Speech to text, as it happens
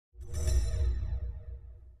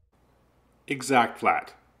ExactFlat,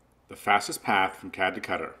 the fastest path from CAD to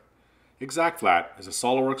Cutter. ExactFlat is a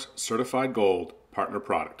SolidWorks Certified Gold partner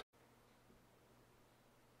product.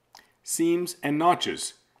 Seams and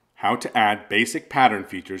notches, how to add basic pattern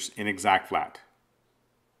features in ExactFlat.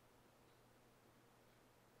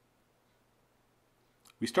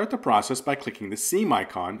 We start the process by clicking the seam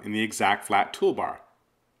icon in the ExactFlat toolbar.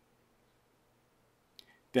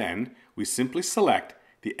 Then we simply select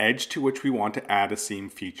the edge to which we want to add a seam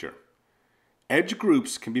feature. Edge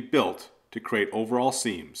groups can be built to create overall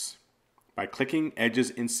seams by clicking edges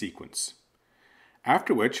in sequence.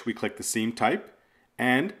 After which we click the seam type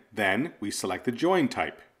and then we select the join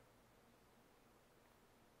type.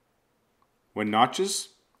 When notches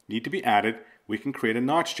need to be added, we can create a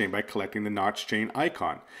notch chain by selecting the notch chain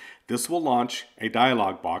icon. This will launch a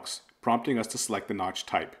dialog box prompting us to select the notch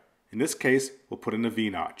type. In this case, we'll put in a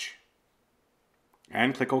V-notch.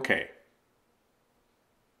 And click OK.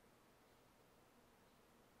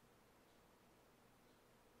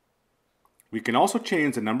 We can also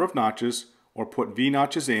change the number of notches or put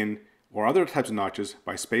V-notches in or other types of notches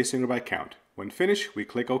by spacing or by count. When finished, we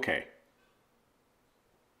click OK.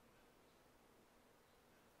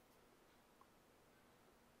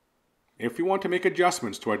 If we want to make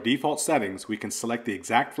adjustments to our default settings, we can select the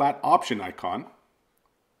ExactFlat option icon,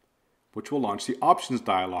 which will launch the options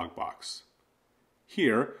dialog box.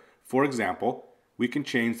 Here, for example, we can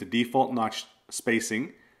change the default notch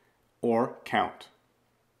spacing or count.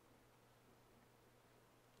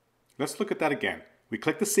 Let's look at that again. We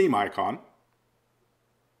click the seam icon,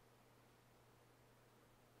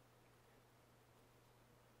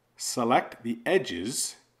 select the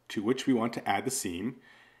edges to which we want to add the seam.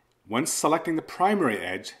 Once selecting the primary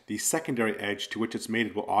edge, the secondary edge to which it's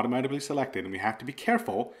mated will automatically be selected, and we have to be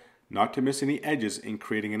careful not to miss any edges in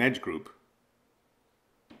creating an edge group.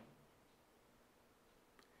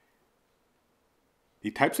 The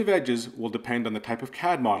types of edges will depend on the type of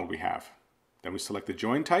CAD model we have. Then we select the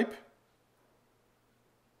join type,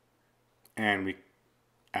 and we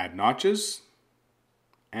add notches,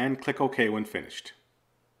 and click OK when finished.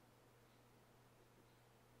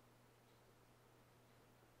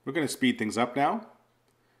 We're going to speed things up now.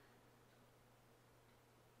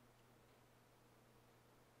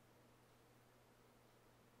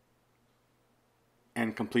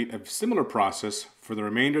 And complete a similar process for the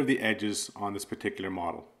remainder of the edges on this particular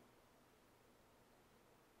model.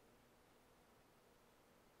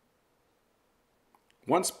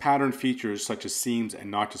 Once pattern features such as seams and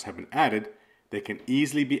notches have been added, they can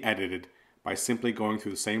easily be edited by simply going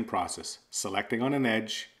through the same process, selecting on an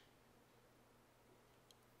edge,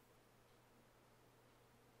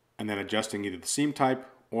 and then adjusting either the seam type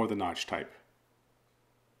or the notch type.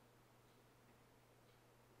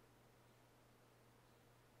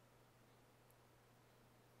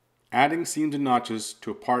 Adding seams and notches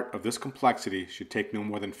to a part of this complexity should take no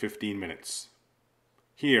more than 15 minutes.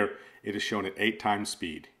 Here, it is shown at 8 times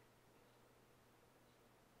speed.